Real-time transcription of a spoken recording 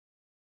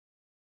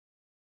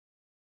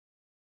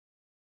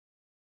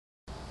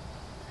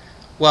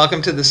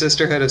Welcome to the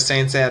Sisterhood of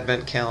Saints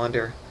Advent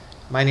Calendar.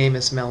 My name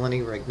is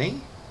Melanie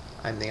Rigney.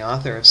 I'm the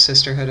author of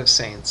Sisterhood of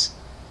Saints,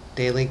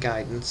 Daily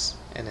Guidance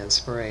and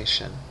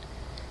Inspiration.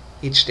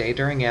 Each day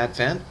during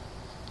Advent,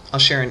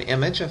 I'll share an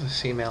image of a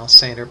female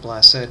saint or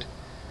blessed,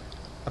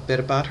 a bit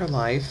about her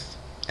life,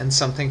 and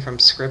something from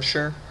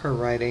Scripture, her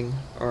writing,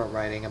 or a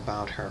writing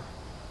about her.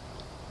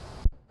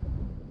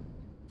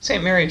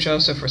 St. Mary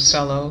Joseph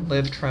Rossello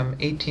lived from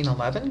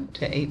 1811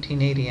 to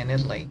 1880 in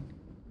Italy.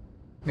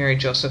 Mary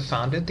Joseph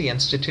founded the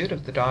Institute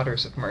of the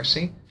Daughters of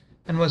Mercy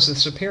and was the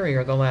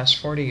superior the last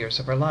 40 years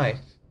of her life.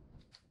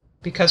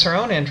 Because her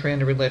own entry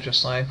into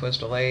religious life was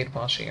delayed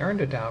while she earned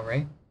a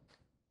dowry,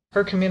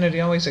 her community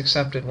always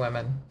accepted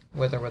women,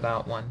 with or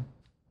without one.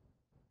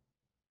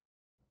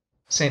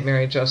 St.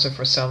 Mary Joseph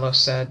Rossello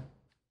said,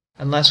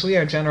 "Unless we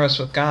are generous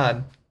with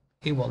God,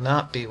 He will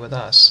not be with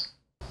us."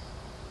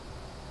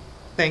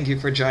 Thank you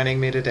for joining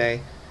me today.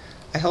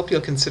 I hope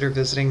you'll consider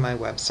visiting my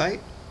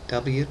website,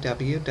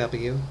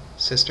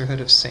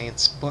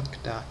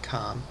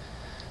 www.sisterhoodofsaintsbook.com,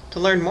 to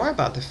learn more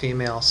about the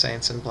female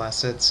saints and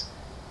blesseds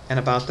and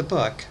about the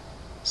book,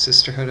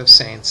 Sisterhood of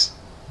Saints,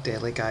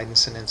 Daily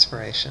Guidance and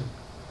Inspiration.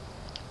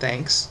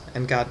 Thanks,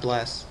 and God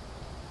bless.